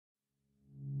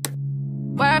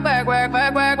Work, work, work,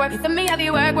 work, work, work. You see me have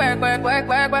you work, work, work, work,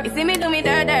 work, work. You see me do me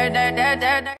dirt, dirt, dirt, dirt,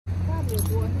 dirt, dirt.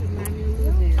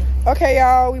 Okay,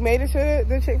 y'all, we made it to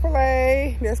the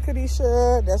Chick-fil-A. That's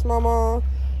Kadisha. That's my mom.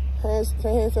 Hands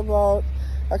vlog.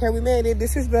 Okay, we made it.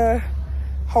 This is the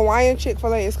Hawaiian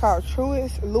Chick-fil-A. It's called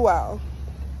Truist Luau.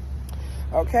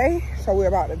 Okay, so we're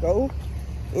about to go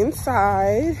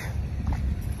inside.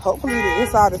 Hopefully the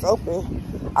inside is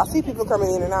open. I see people coming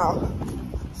in and out,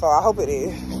 so I hope it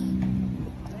is.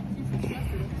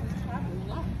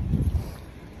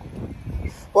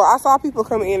 Well, I saw people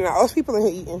coming in and out. There's people in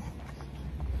here eating.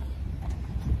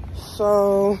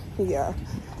 So, yeah.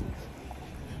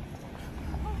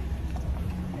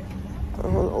 I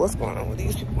don't know what's going on with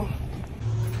these people.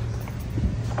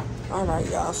 All right,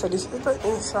 y'all. So this is the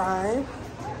inside.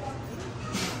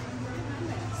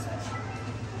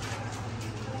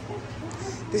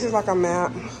 This is like a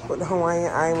map with the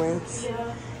Hawaiian Islands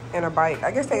and a bike.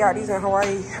 I guess they got these in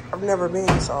Hawaii. I've never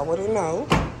been, so I wouldn't know.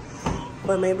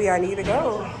 But maybe I need to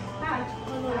go.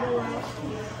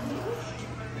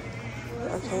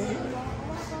 Okay.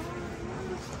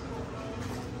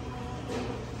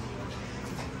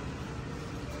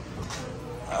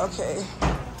 Okay.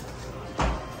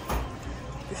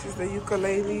 This is the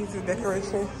ukuleles, the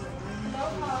decoration.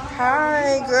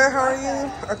 Hi, good, how are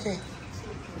you? Okay.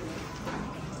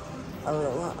 I don't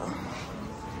know.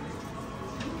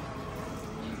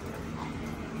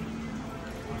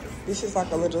 This is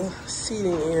like a little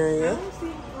seating area.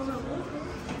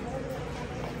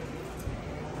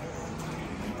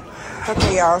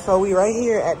 Okay, y'all, so we right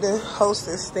here at the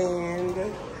hostess stand.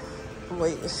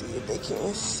 Wait to see if they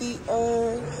can seat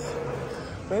us.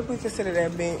 Maybe we can sit at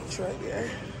that bench right there.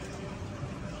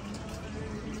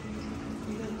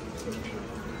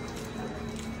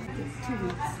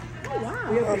 Oh,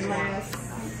 wow. Okay.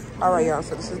 All right, y'all,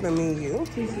 so this is the menu.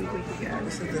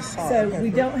 This is the salt. So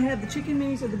we don't have the chicken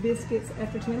wings or the biscuits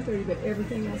after 10:30, but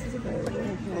everything else is available.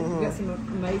 We've got some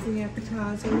amazing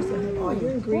appetizers. They have all your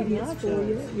ingredients for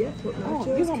you. Yeah, put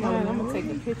nachos. You don't mind, I'm going to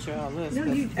take a picture of this. No,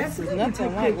 you absolutely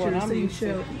take pictures so you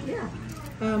show.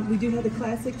 Yeah. We do have the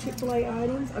classic Chick-fil-A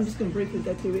items. I'm just going to briefly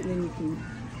go through it, and then you can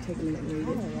take a minute and read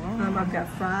it. Oh, wow. I've got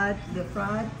the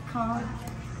fried cod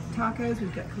tacos.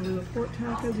 We've got Kahlua pork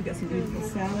tacos. We've got some beautiful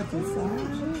salads and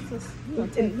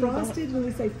sides. And frosted, when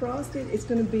we say frosted, it's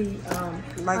going to be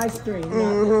like, ice cream,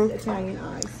 not Italian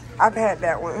ice. I've had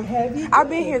that one. Have you? I've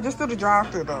been here just through the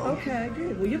drive-thru though. Okay,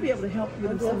 good. Well, you'll be able to help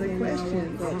with some of the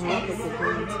questions.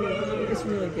 It's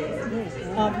really good.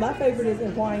 My favorite is a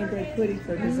Hawaiian bread pudding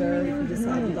for dessert. If you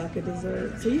decide you like a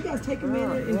dessert. So you guys take a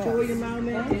minute, enjoy your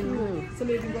moment, and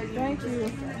somebody can go. Thank you.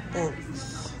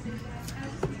 Thanks.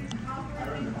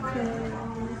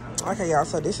 Okay, y'all,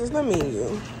 so this is the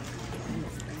menu.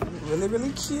 Really,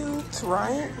 really cute,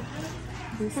 right?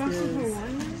 This is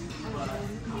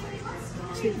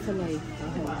Chick-fil-A,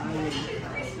 Hawaiian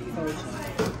version.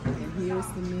 And here's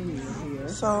the menu here.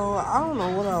 So, I don't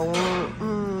know what I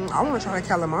want. I want to try the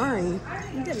calamari.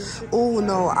 Oh,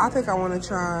 no, I think I want to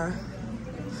try...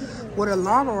 Well, the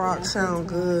lava rock sound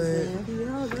good,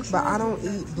 but I don't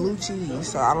eat blue cheese,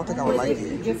 so I don't think I would like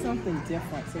it. Get something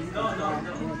different so you can try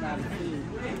everybody's food.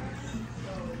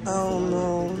 I don't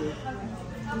know.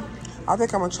 I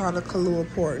think I'm going to try the Kahlua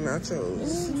pork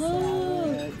nachos.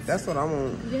 That's what I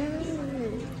want.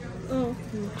 Oh,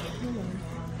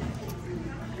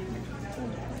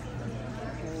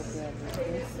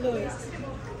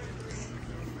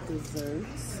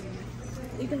 Desserts.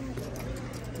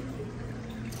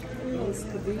 Miss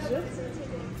Khadijah.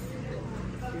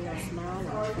 You want smile?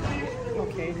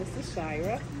 Okay, this is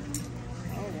Shira.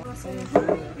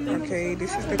 Okay,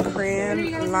 this is the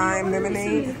cran lime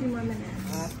lemonade.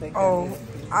 Oh,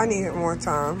 I need more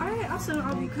time. all right. Also,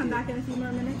 I'll come back in a few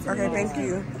more minutes. Okay, thank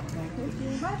you.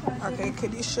 Okay,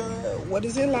 Kadisha, what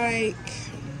is it like?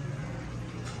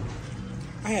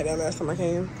 I had that last time I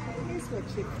came.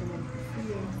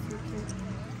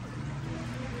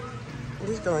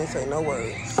 This girl ain't say no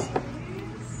words.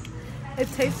 It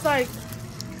tastes like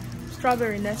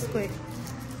strawberry Nesquik.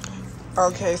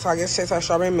 Okay, so I guess it tastes like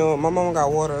strawberry milk. My mama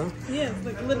got water. Yeah,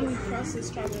 like literally frosted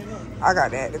strawberry milk. I got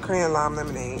that, the cran lime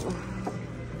lemonade.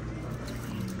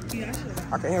 Yeah,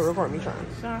 Okay, here, record me trying.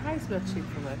 Sean, how you spell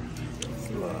Chick-fil-A?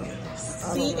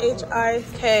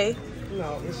 C-H-I-K.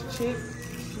 No, it's Chick,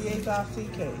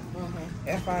 C-H-I-C-K.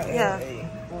 F-I-L-A. Yeah.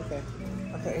 Okay.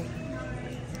 Okay.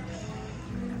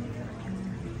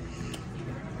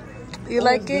 You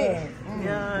like it?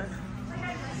 Yeah.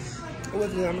 It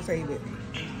was good. I'm gonna save it.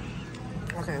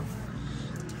 Okay.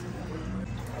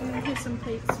 Here's some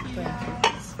plates.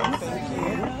 Thank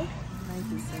you.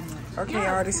 Thank you so much. Okay,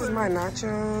 y'all, this is my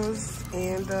nachos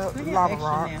and the lava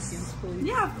rocks. Napkins, please.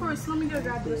 Yeah, of course. Let me go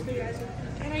grab this for you guys.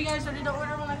 And are you guys ready to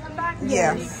order when I come back?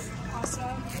 Yeah.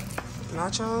 Awesome.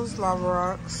 Nachos, lava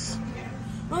rocks.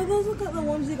 Oh, those look like the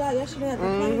ones you got yesterday at the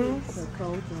place. The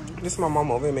cold drink. This is my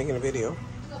mom over here making a video.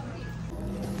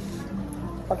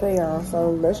 Okay, y'all,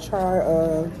 so let's try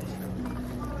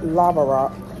lava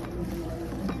rock.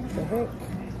 The heck?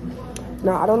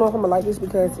 Now, I don't know if I'm gonna like this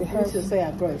because it has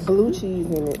blue cheese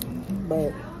in it,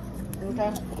 but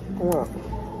Okay. what?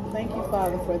 Thank you,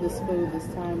 Father, for this food, this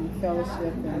time of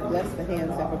fellowship, and bless the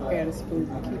hands that prepare this food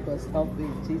and keep us healthy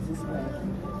in Jesus' name.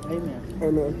 Amen.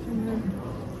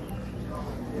 Amen.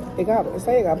 It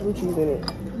say it got blue cheese in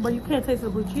it. But you can't taste the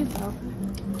blue cheese though.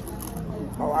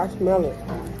 Oh, I smell it.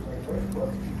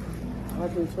 I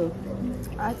do too.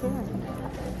 I can.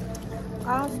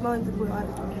 I don't smell like the blue cheese.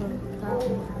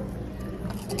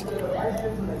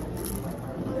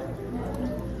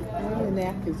 Where are the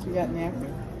napkins? You got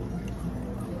napkins?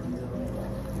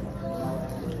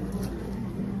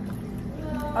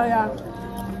 Oh yeah.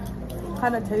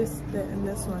 Kind of taste it in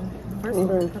this one. The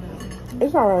first one.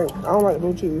 It's alright. I don't like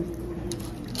blue cheese.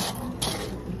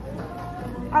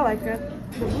 I like it.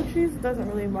 The blue cheese doesn't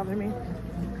really bother me.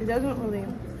 It doesn't really.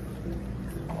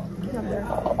 Not there.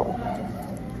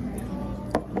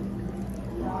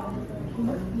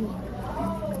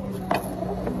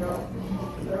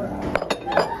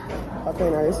 Okay,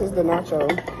 now this is the nacho.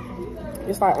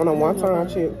 It's like on a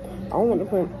wonton chip. I don't want to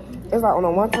put. It's like on a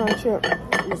wonton chip.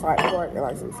 It's like pork and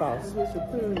like some sauce. You should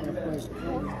put it in your plate.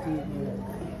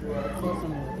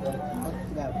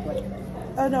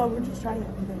 Oh no, we're just trying it.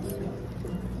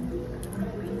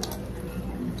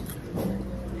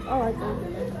 I like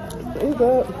it. It's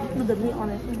good. With the meat on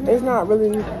it. It's not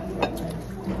really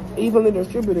evenly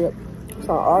distributed.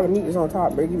 So all the meat is on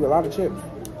top, but it gives you a lot of chips.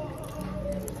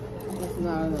 It's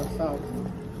not enough sauce.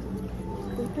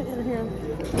 Just put it in here.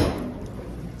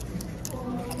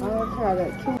 I'll try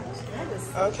that too.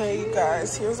 Okay, you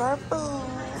guys, here's our food.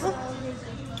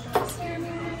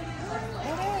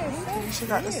 She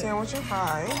got the sandwich and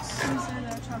fries. These are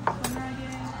the chocolate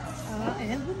nuggets.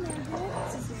 And the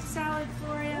nuggets. This is salad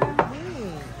for you. And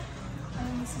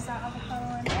then this is our avocado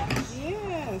and eggs.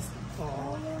 Yes.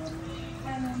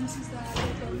 And then this is the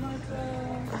tomato.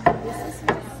 This is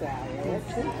my salad.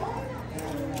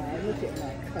 And look at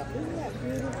my cup. Isn't that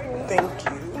beautiful? Thank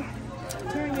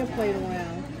you. Turn your plate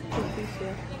around.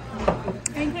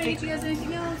 And can I get you guys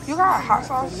anything else? You got hot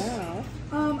sauce? Now,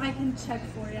 I can check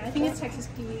for you. I think it's Texas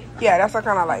Pete. Yeah, that's what I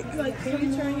kind of like. can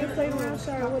you turn your plate around,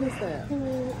 Shara? What is that?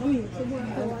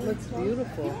 That looks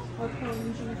beautiful.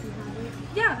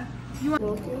 Yeah. You want?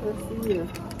 Okay, let's see here.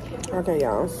 Okay,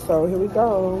 y'all. So here we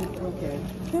go. Okay.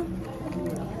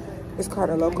 It's called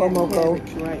a Loco Moco.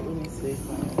 Right, let me see.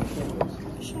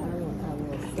 I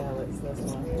want salads, that's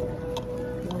why.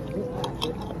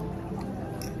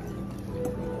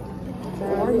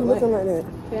 Why are you looking like that?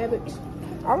 Cabbage?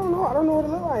 I don't know. I don't know what it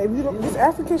look like. If you don't, this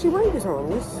African, she bring this home.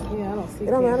 This, Yeah, I don't see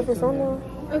it don't matter if cabbage it's on there.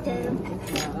 Okay.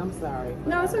 It's not. I'm sorry.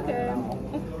 No, it's okay.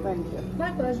 Thank you.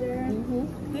 My pleasure.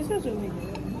 This is really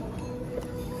good.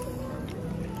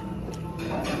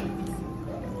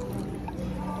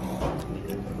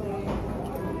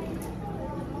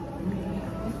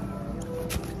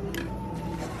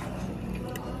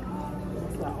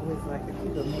 I always like to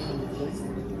keep a meeting just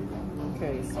in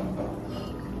case.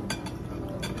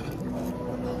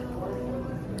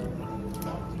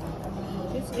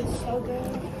 It's so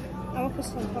good. I'm gonna put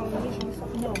some Polynesian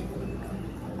sauce. No.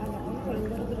 I'm gonna put a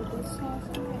little bit of this sauce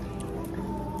on it.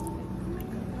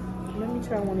 Let me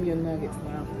try one of your nuggets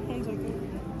now. Hands are good.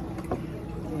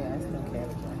 Yeah, that's no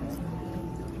cabbage on there.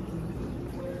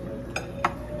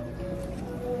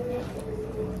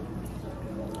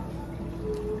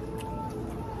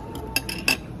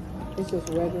 It's just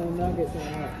regular nuggets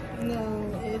and what?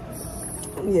 No, it's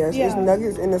Yes, it's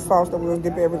nuggets in the sauce that we'll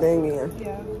dip everything in.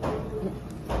 yeah.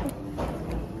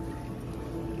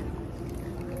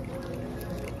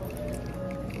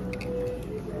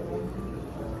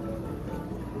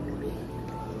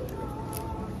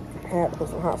 I had to put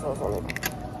some hot sauce on it.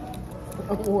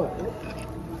 What?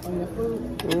 On your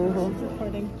food? Mm-hmm.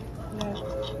 Recording. Yeah.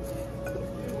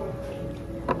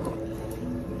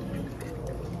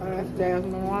 Oh, that's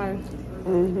jasmine rice.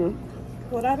 Mm-hmm.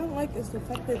 What I don't like is the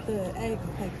fact that the egg,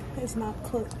 like, it's not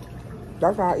cooked.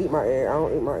 That's how I eat my egg. I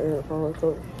don't eat my egg if I'm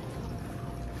cooked.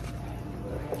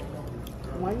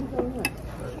 Why you doing that?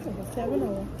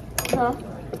 Salmonella. Huh?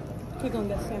 We're gonna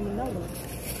get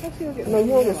salmonella. No, you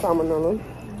don't get salmonella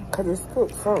because it's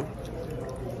cooked some.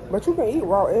 But you can eat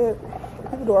raw egg.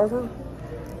 People do all the time.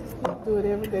 do it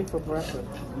every day for breakfast.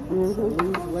 So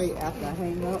lose weight after I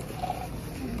hang up.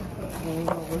 Hang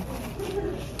over.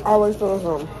 Always doing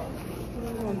something.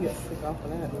 I'm gonna get sick off of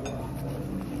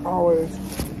that. Always.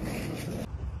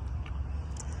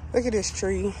 Look at this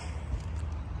tree.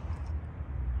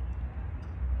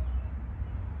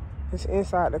 It's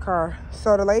inside the car.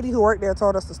 So the lady who worked there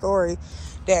told us the story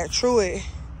that Truett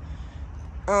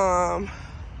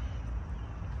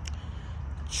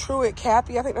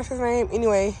Cappy, I think that's his name.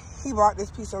 Anyway, he bought this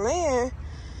piece of land.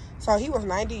 So he was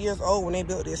 90 years old when they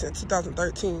built this in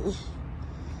 2013.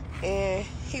 And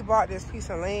he bought this piece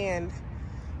of land,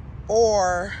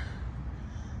 or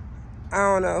I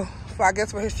don't know, I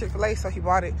guess for his Chick-fil-A, so he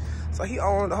bought it. So he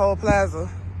owned the whole plaza.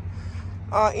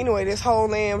 Anyway, this whole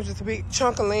land was just a big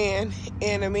chunk of land,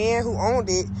 and the man who owned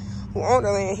the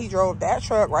land, he drove that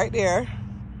truck right there.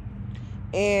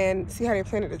 And see how they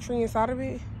planted the tree inside of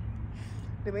it?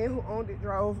 The man who owned it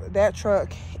drove that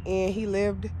truck, and he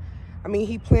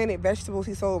planted vegetables.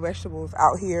 He sold vegetables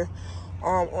out here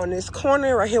on this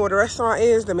corner right here where the restaurant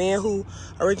is. The man who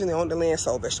originally owned the land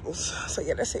sold vegetables. So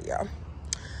yeah, that's it, y'all.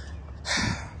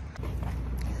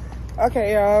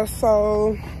 Okay, y'all,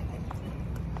 so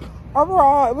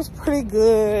overall, it was pretty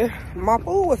good. My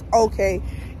food was okay.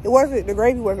 The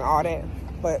gravy wasn't all that,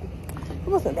 but it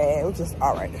wasn't bad. It was just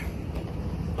all right.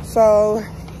 So,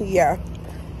 yeah.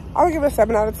 I would give it a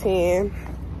 7 out of 10.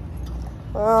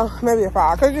 Maybe a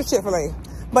 5, because it's Chick-fil-A.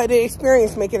 But the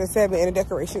experience make it a 7, and the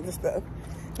decorations and stuff,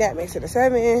 that makes it a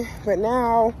 7. But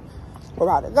now, we're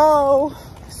about to go.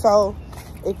 So,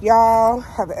 if y'all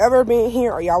have ever been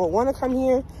here, or y'all would want to come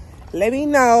here, let me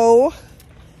know.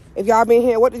 If y'all been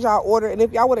here, what did y'all order? And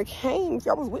if y'all would have came, if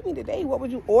y'all was with me today, what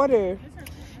would you order?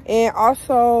 And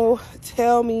also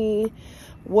tell me,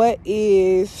 what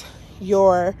is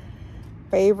your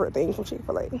favorite thing from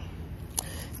Chick-fil-A?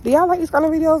 Do y'all like these kind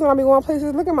of videos when I be going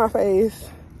places? Look at my face.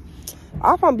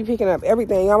 I'll probably be picking up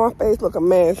everything. Y'all, my face look a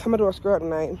mess. I'm gonna do a scrub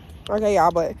tonight. Okay,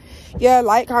 y'all, but yeah,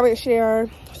 like, comment, share,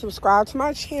 subscribe to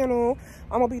my channel.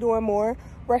 I'm gonna be doing more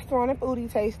restaurant and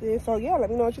foodie tasting. So yeah, let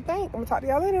me know what you think. I'm gonna talk to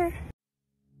y'all later.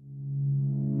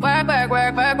 Work, work,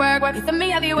 work, work, work, work. You see me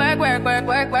have you work, work, work,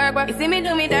 work, work, work. You see me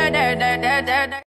do me da da da da da da.